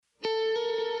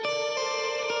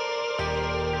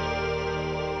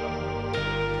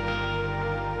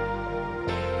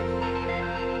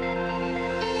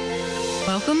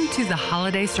Welcome to the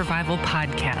Holiday Survival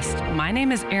Podcast. My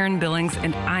name is Erin Billings,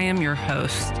 and I am your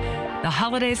host. The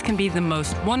holidays can be the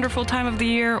most wonderful time of the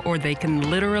year, or they can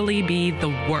literally be the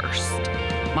worst.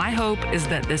 My hope is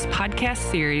that this podcast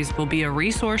series will be a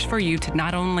resource for you to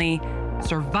not only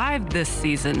survive this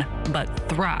season, but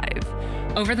thrive.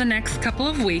 Over the next couple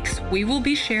of weeks, we will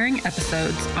be sharing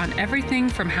episodes on everything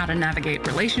from how to navigate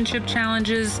relationship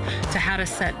challenges to how to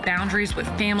set boundaries with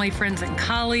family, friends, and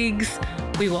colleagues.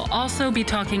 We will also be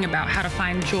talking about how to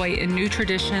find joy in new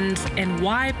traditions and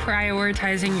why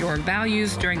prioritizing your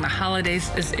values during the holidays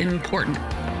is important.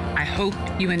 I hope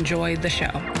you enjoy the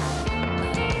show.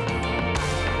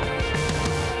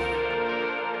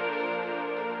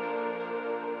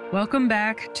 Welcome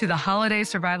back to the Holiday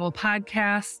Survival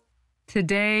Podcast.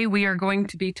 Today, we are going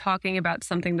to be talking about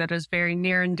something that is very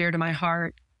near and dear to my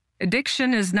heart.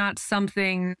 Addiction is not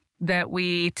something that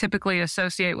we typically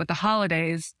associate with the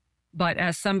holidays, but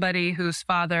as somebody whose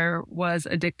father was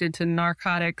addicted to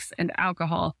narcotics and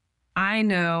alcohol, I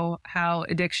know how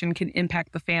addiction can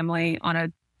impact the family on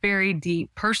a very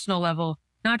deep personal level,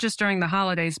 not just during the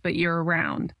holidays, but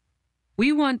year-round.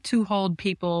 We want to hold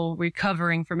people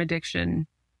recovering from addiction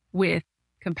with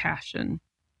compassion.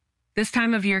 This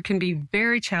time of year can be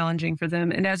very challenging for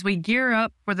them. And as we gear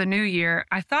up for the new year,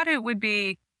 I thought it would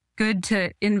be good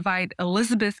to invite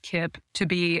Elizabeth Kipp to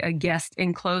be a guest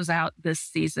and close out this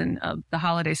season of the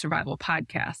Holiday Survival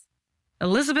Podcast.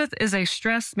 Elizabeth is a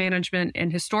stress management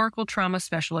and historical trauma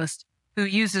specialist who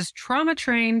uses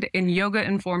trauma-trained and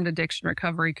yoga-informed addiction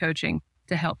recovery coaching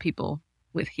to help people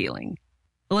with healing.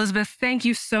 Elizabeth, thank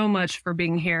you so much for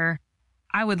being here.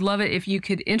 I would love it if you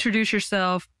could introduce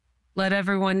yourself, let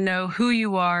everyone know who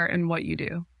you are and what you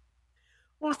do.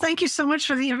 Well, thank you so much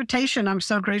for the invitation. I'm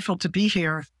so grateful to be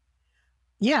here.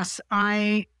 Yes,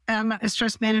 I am a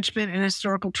stress management and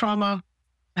historical trauma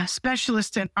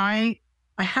specialist, and I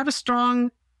have a strong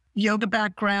yoga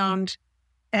background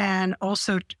and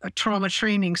also a trauma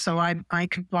training. So I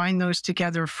combine those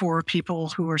together for people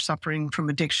who are suffering from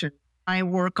addiction. I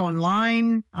work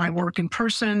online. I work in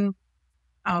person.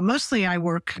 Mostly I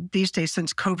work these days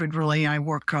since COVID, really, I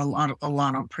work a lot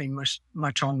on pretty much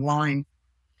online.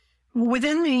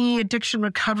 Within the addiction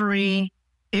recovery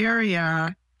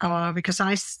area, because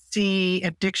I see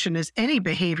addiction as any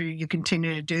behavior you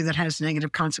continue to do that has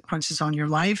negative consequences on your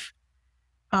life.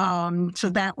 So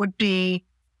that would be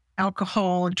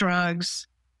alcohol, drugs,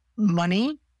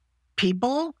 money,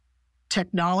 people,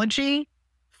 technology,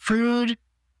 food,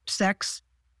 sex.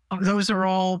 Those are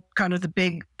all kind of the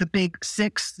big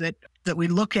six that we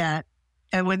look at.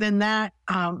 And within that,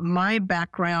 my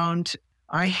background,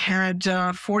 I had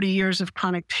 40 years of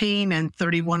chronic pain, and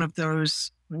 31 of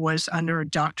those was under a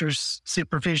doctor's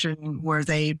supervision, where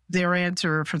their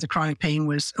answer for the chronic pain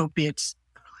was opiates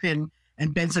and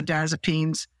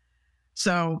benzodiazepines.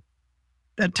 So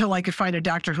until I could find a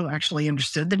doctor who actually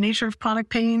understood the nature of chronic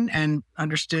pain and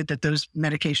understood that those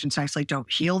medications actually don't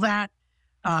heal that,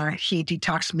 he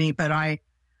detoxed me, but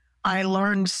I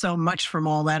learned so much from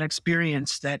all that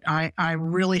experience that I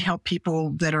really help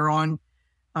people that are on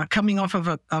coming off of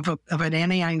an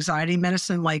anti-anxiety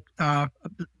medicine, like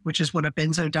which is what a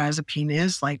benzodiazepine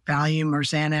is, like Valium or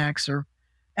Xanax or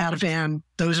Ativan.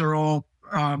 Those are all.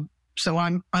 So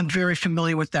I'm very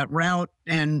familiar with that route,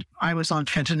 and I was on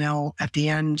fentanyl at the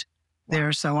end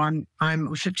there. So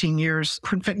I'm 15 years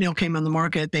when fentanyl came on the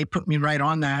market. They put me right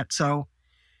on that. So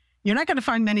you're not going to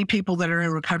find many people that are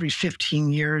in recovery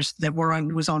 15 years that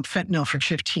was on fentanyl for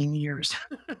 15 years.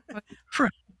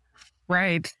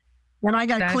 Right. And I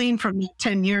got clean from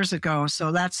 10 years ago.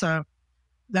 So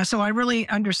so I really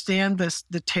understand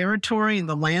the territory and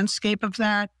the landscape of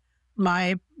that.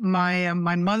 My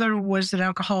mother was an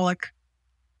alcoholic.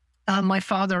 My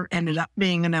father ended up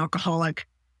being an alcoholic.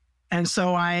 And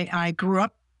so I grew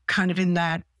up kind of in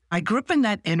that,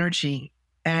 energy,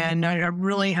 and I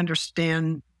really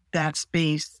understand that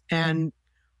space. And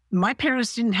my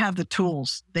parents didn't have the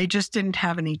tools. They just didn't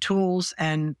have any tools.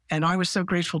 And I was so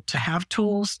grateful to have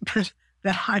tools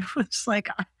that I was like,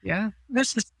 yeah,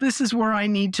 this is where I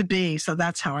need to be. So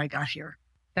that's how I got here.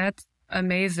 That's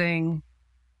amazing.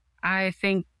 I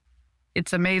think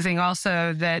it's amazing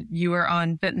also that you were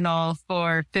on fentanyl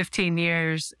for 15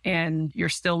 years and you're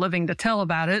still living to tell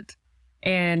about it.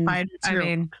 And I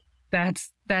mean,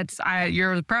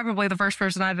 you're probably the first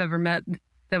person I've ever met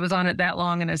that was on it that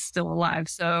long and is still alive.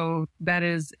 So that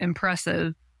is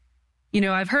impressive. You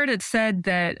know, I've heard it said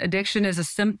that addiction is a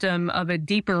symptom of a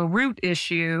deeper root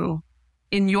issue.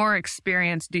 In your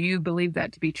experience, do you believe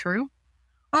that to be true?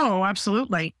 Oh,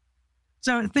 absolutely.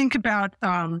 So think about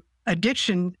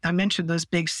addiction. I mentioned those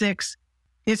big six.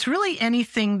 it's really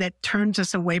anything that turns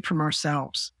us away from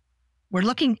ourselves. We're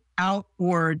looking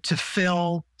outward to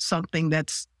fill something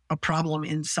that's a problem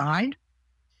inside.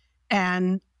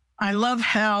 And I love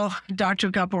how Dr.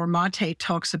 Gabor Mate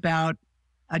talks about,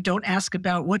 don't ask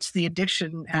about what's the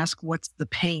addiction, ask what's the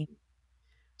pain.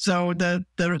 So the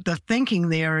thinking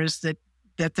there is that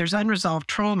there's unresolved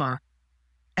trauma,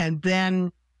 and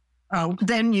then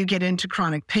you get into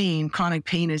chronic pain. Chronic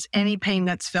pain is any pain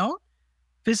that's felt,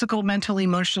 physical, mental,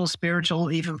 emotional,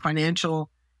 spiritual, even financial.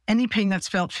 Any pain that's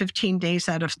felt 15 days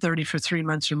out of 30 for 3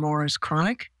 months or more is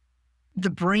chronic.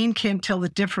 The brain can't tell the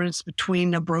difference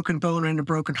between a broken bone and a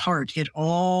broken heart. It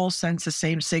all sends the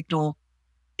same signal.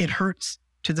 It hurts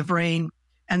to the brain,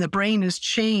 and the brain is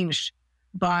changed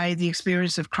by the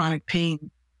experience of chronic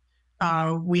pain.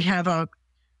 We have a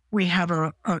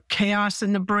chaos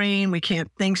in the brain. We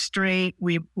can't think straight.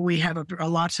 We have a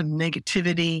lots of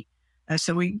negativity.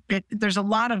 So there's a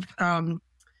lot of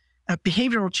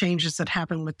behavioral changes that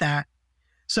happen with that.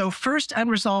 So first,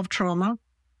 unresolved trauma.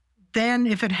 Then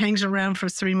if it hangs around for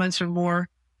 3 months or more,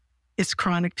 it's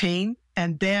chronic pain.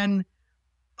 And then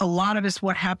a lot of us,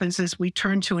 what happens is we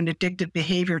turn to an addictive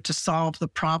behavior to solve the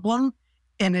problem.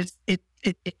 And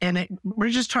we're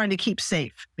just trying to keep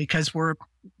safe because we're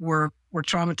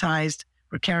traumatized.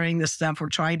 We're carrying this stuff. We're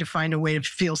trying to find a way to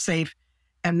feel safe.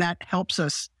 And that helps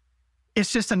us.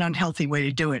 It's just an unhealthy way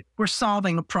to do it. We're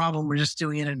solving a problem. We're just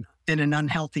doing it in an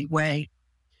unhealthy way.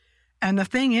 And the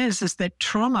thing is that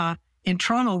in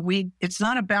trauma, it's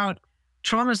not about,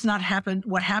 trauma's not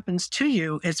what happens to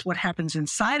you. It's what happens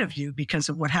inside of you because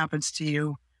of what happens to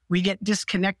you. We get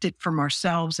disconnected from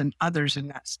ourselves and others in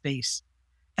that space.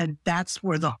 And that's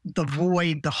where the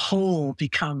void, the hole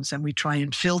becomes. And we try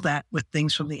and fill that with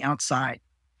things from the outside.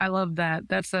 I love that.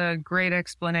 That's a great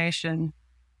explanation.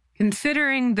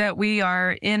 Considering that we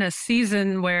are in a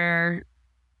season where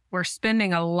we're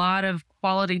spending a lot of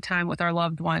quality time with our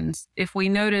loved ones, if we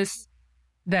notice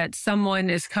that someone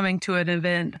is coming to an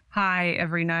event high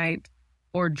every night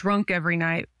or drunk every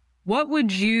night, what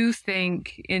would you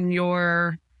think in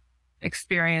your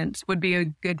experience would be a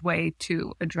good way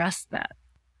to address that?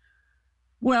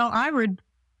 Well, I would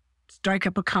strike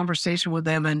up a conversation with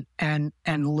them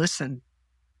and listen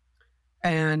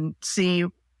and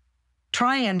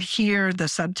try and hear the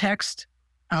subtext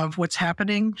of what's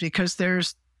happening, because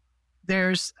there's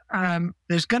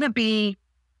going to be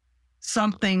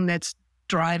something that's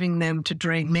driving them to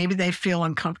drink. Maybe they feel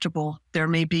uncomfortable. There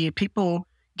may be people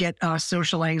get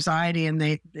social anxiety, and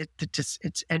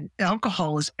and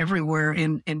alcohol is everywhere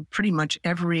in pretty much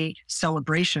every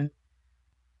celebration,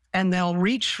 and they'll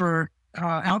reach for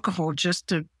alcohol just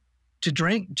to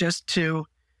drink, just to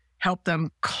help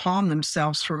them calm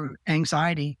themselves from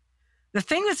anxiety. The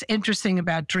thing that's interesting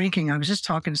about drinking, I was just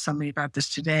talking to somebody about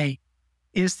this today,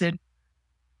 is that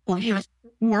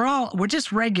we're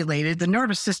just regulated. The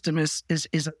nervous system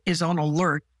is on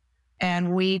alert,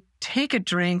 and we take a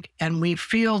drink and we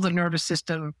feel the nervous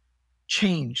system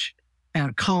change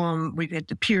and calm.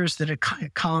 It appears that it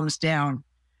calms down.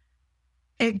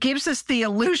 It gives us the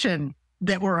illusion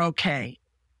that we're okay,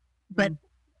 but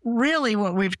really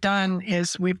what we've done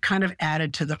is we've kind of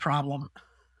added to the problem.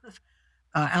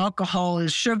 Alcohol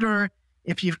is sugar.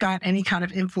 If you've got any kind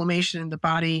of inflammation in the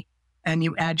body and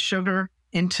you add sugar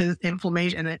into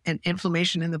inflammation, and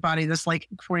inflammation in the body, that's like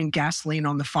pouring gasoline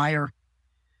on the fire.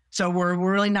 So we're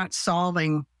really not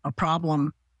solving a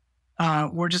problem.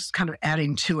 We're just kind of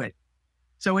adding to it.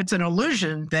 So it's an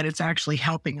illusion that it's actually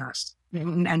helping us,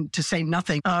 and to say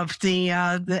nothing of the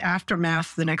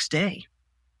aftermath the next day.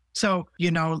 So,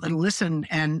 listen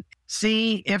and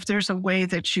see if there's a way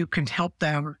that you can help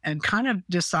them, and kind of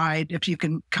decide if you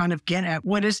can kind of get at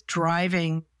what is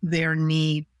driving their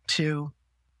need to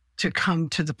come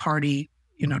to the party,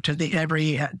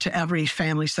 to every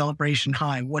family celebration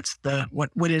high. What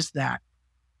is that?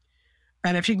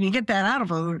 And if you can get that out of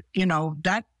them,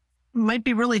 that might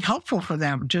be really helpful for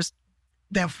them. Just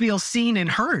they'll feel seen and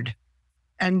heard.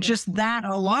 And just that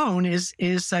alone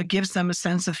gives them a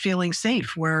sense of feeling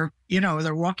safe, where,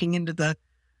 they're walking into the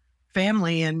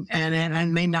family and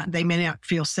they may not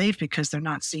feel safe because they're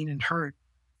not seen and heard.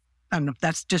 I don't know.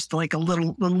 That's just like a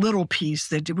little piece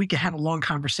that we could have a long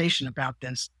conversation about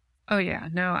this. Oh yeah.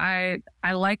 No, I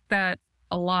like that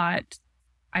a lot.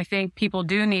 I think people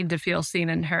do need to feel seen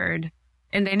and heard,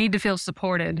 and they need to feel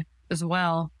supported as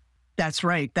well. That's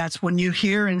right. That's when you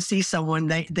hear and see someone,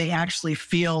 they actually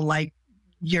feel like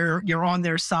you're on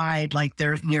their side, like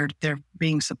they're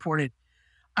being supported.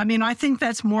 I mean, I think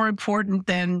that's more important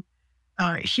than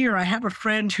here. I have a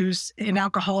friend who's in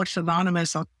Alcoholics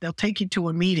Anonymous. They'll take you to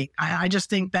a meeting. I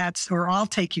just think or I'll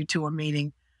take you to a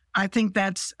meeting. I think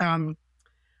that's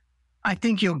I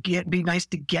think be nice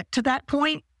to get to that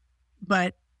point,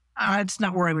 but it's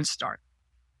not where I would start.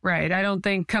 Right. I don't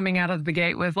think coming out of the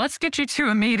gate with, let's get you to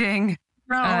a meeting,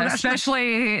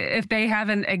 especially if they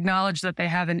haven't acknowledged that they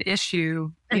have an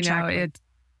issue, Exactly.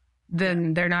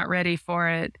 Then they're not ready for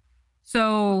it.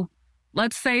 So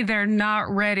let's say they're not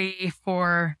ready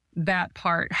for that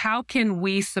part. How can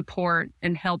we support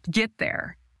and help get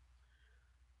there?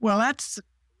 Well, that's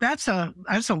a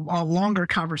longer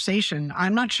conversation.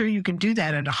 I'm not sure you can do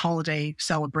that at a holiday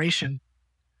celebration.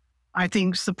 I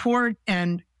think support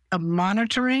and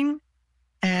monitoring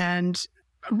and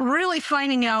really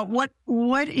finding out what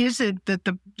is it that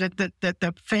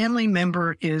the family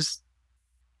member is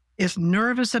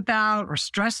nervous about or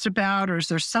stressed about, or is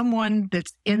there someone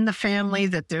that's in the family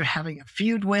that they're having a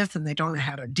feud with and they don't know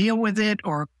how to deal with it,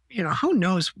 or who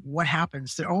knows what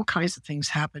happens. There all kinds of things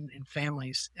happen in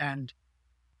families, and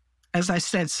as I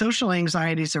said, social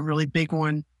anxiety is a really big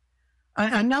one.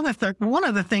 One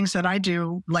of the things that I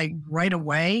do like right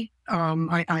away,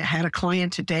 I had a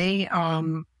client today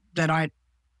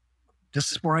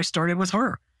this is where I started with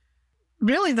her.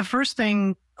 Really, the first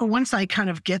thing, once I kind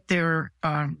of get their,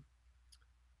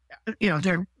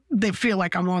 they feel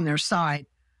like I'm on their side,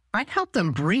 I help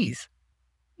them breathe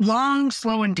long,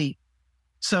 slow, and deep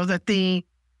so that the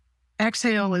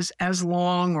exhale is as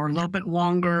long or a little bit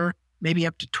longer, maybe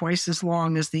up to twice as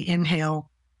long as the inhale.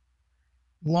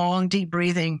 Long, deep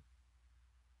breathing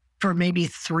for maybe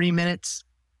 3 minutes.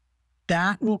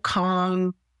 That will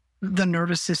calm the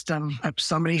nervous system of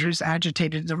somebody who's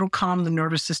agitated. That will calm the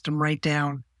nervous system right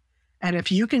down. And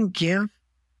if you can give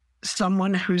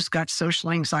someone who's got social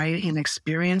anxiety an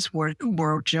experience where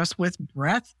just with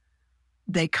breath,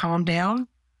 they calm down,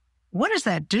 what does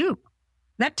that do?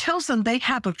 That tells them they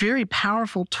have a very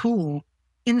powerful tool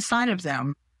inside of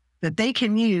them that they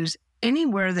can use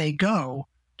anywhere they go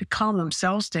to calm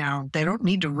themselves down. They don't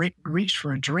need to reach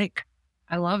for a drink.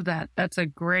 I love that. That's a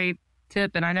great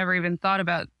tip. And I never even thought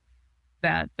about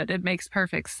that, but it makes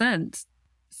perfect sense.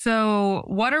 So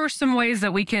what are some ways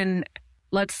that we can,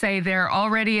 let's say they're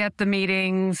already at the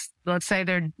meetings, let's say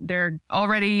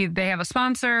they have a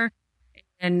sponsor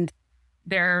and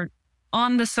they're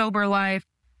on the sober life,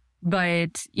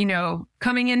 but,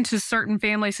 coming into certain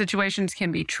family situations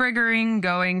can be triggering,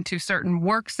 going to certain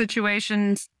work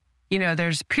situations.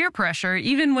 There's peer pressure.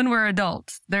 Even when we're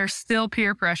adults, there's still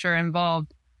peer pressure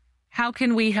involved. How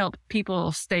can we help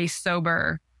people stay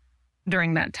sober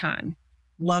during that time?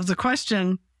 Love the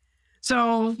question.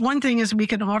 So one thing is we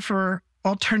can offer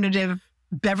alternative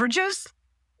beverages.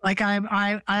 Like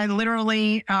I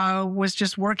literally was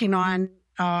just working on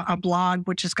a blog,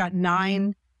 which has got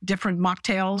 9 different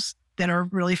mocktails that are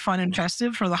really fun and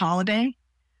festive for the holiday,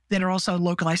 that are also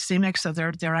low glycemic, so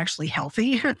they're actually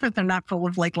healthy. They're not full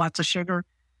of like lots of sugar.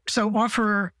 So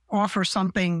offer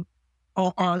something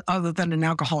other than an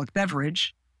alcoholic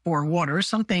beverage or water,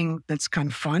 something that's kind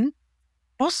of fun.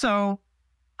 Also,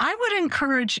 I would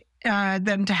encourage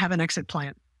them to have an exit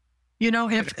plan.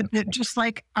 If just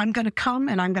like I'm going to come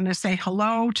and I'm going to say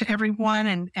hello to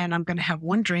everyone and I'm going to have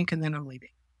one drink and then I'm leaving.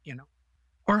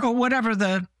 Or whatever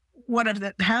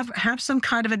have some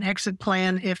kind of an exit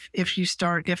plan if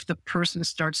the person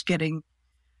starts getting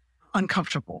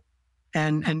uncomfortable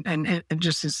and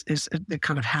just is they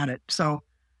kind of had it. So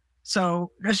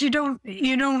as you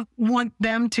don't want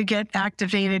them to get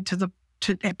activated to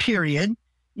a period.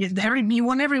 You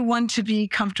want everyone to be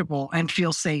comfortable and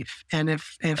feel safe. And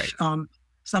if right.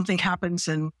 Something happens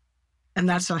and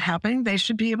that's not happening, they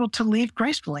should be able to leave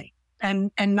gracefully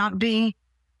and not be.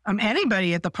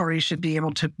 Anybody at the party should be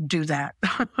able to do that.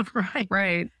 Right.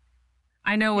 Right.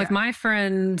 I know with my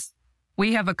friends,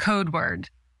 we have a code word.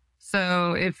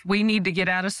 So if we need to get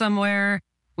out of somewhere,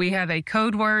 we have a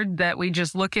code word that we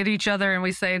just look at each other and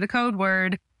we say the code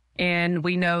word and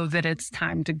we know that it's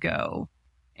time to go.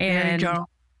 And there you go.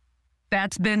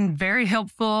 That's been very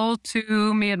helpful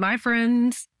to me and my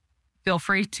friends. Feel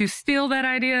free to steal that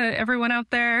idea, everyone out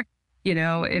there.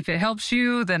 If it helps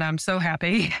you, then I'm so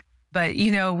happy. But,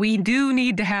 we do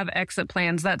need to have exit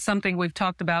plans. That's something we've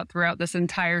talked about throughout this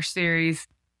entire series.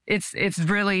 It's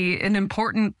really an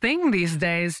important thing these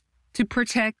days to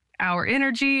protect our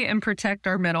energy and protect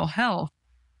our mental health.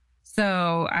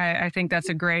 So I think that's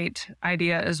a great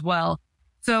idea as well.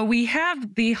 So we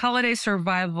have the Holiday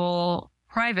Survival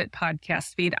private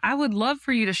podcast feed. I would love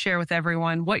for you to share with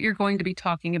everyone what you're going to be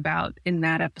talking about in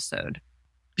that episode.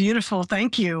 Beautiful.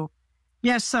 Thank you.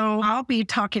 Yes, so I'll be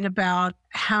talking about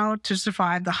how to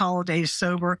survive the holidays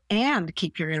sober and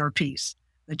keep your inner peace,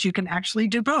 that you can actually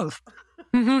do both.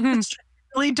 You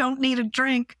really don't need a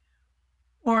drink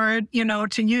or,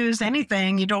 to use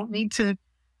anything. You don't need to,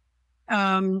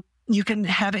 you can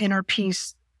have inner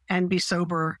peace and be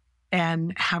sober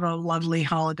and have a lovely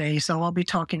holiday. So I'll be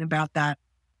talking about that.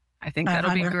 I think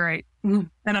that'll be great. And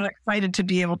I'm excited to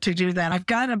be able to do that. I've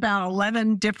got about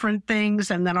 11 different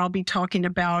things, and then I'll be talking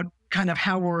about kind of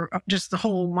how we're just the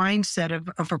whole mindset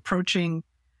of approaching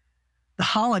the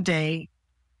holiday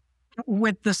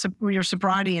with your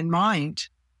sobriety in mind.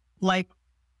 Like,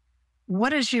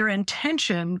 what is your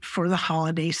intention for the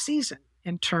holiday season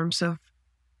in terms of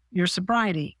your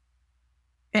sobriety?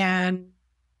 And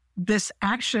this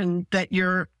action that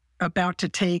you're about to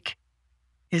take,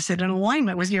 is it in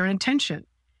alignment with your intention?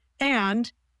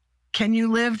 And can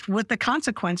you live with the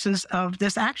consequences of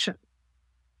this action?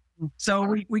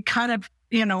 So we kind of,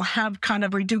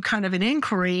 we do kind of an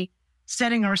inquiry,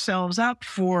 setting ourselves up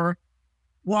for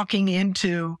walking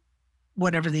into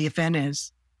whatever the event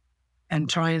is and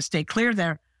try and stay clear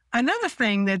there. Another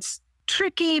thing that's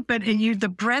tricky, but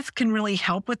the breath can really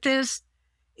help with this,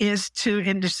 is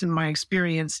and just in my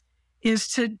experience, is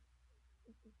to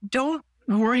don't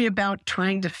worry about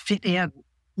trying to fit in.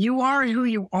 You are who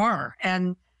you are.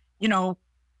 And,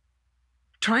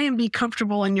 try and be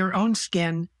comfortable in your own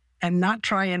skin and not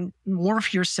try and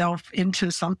morph yourself into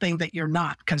something that you're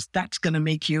not, because that's going to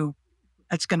make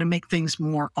things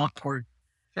more awkward.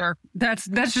 Sure. That's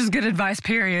just good advice,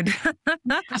 period.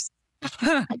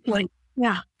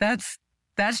 Yeah.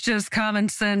 That's just common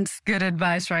sense, good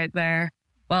advice right there.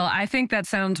 Well, I think that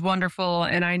sounds wonderful.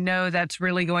 And I know that's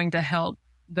really going to help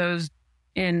those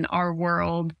in our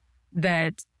world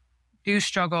that do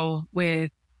struggle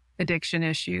with addiction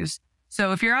issues.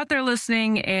 So if you're out there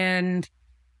listening and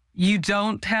you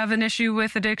don't have an issue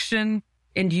with addiction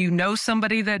and you know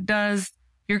somebody that does,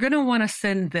 you're going to want to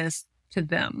send this to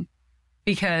them,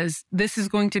 because this is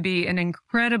going to be an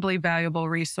incredibly valuable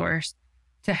resource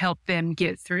to help them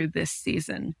get through this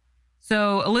season.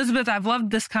 So, Elizabeth, I've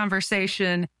loved this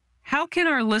conversation. How can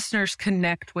our listeners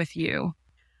connect with you?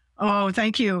 Oh,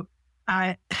 thank you.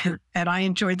 And I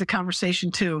enjoyed the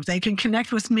conversation too. They can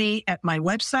connect with me at my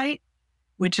website,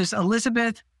 which is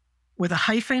Elizabeth with a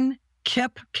hyphen,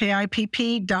 Kipp,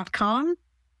 KIPP.com.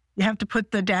 You have to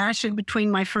put the dash in between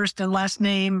my first and last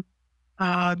name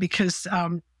because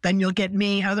then you'll get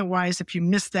me. Otherwise, if you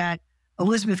miss that,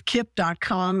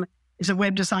 ElizabethKipp.com is a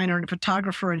web designer and a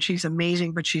photographer, and she's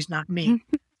amazing, but she's not me.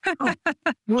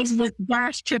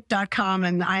 Elizabeth-Kipp.com,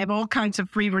 and I have all kinds of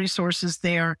free resources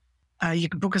there. You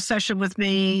can book a session with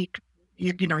me.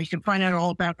 You can find out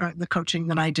all about the coaching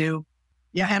that I do.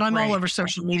 Yeah, and I'm all over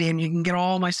social media, and you can get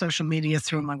all my social media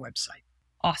through my website.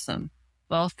 Awesome.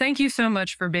 Well, thank you so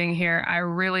much for being here. I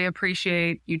really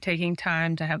appreciate you taking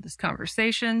time to have this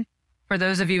conversation. For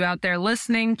those of you out there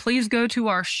listening, please go to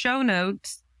our show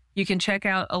notes. You can check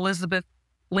out Elizabeth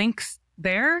links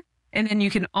there. And then you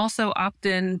can also opt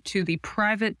in to the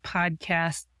private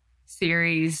podcast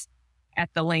series at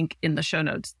the link in the show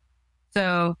notes.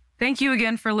 So thank you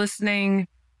again for listening.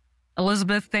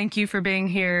 Elizabeth, thank you for being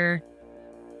here.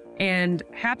 And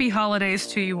happy holidays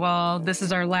to you all. This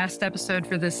is our last episode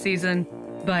for this season,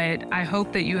 but I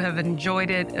hope that you have enjoyed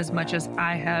it as much as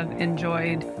I have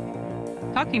enjoyed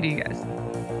talking to you guys.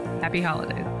 Happy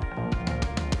holidays.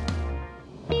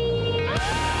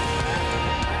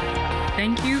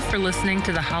 Thank you for listening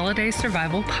to the Holiday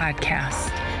Survival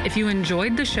Podcast. If you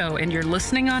enjoyed the show and you're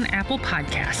listening on Apple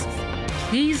Podcasts,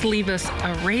 please leave us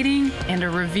a rating and a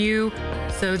review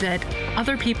so that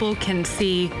other people can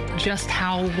see just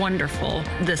how wonderful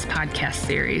this podcast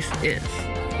series is.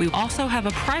 We also have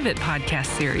a private podcast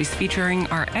series featuring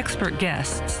our expert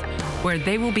guests, where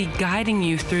they will be guiding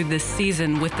you through this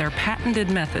season with their patented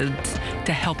methods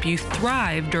to help you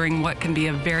thrive during what can be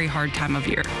a very hard time of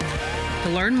year. To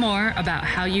learn more about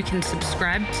how you can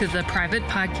subscribe to the private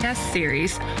podcast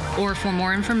series, or for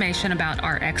more information about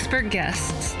our expert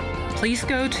guests, please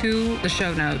go to the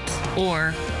show notes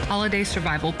or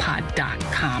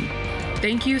holidaysurvivalpod.com.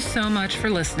 Thank you so much for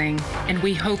listening, and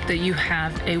we hope that you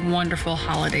have a wonderful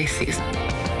holiday season.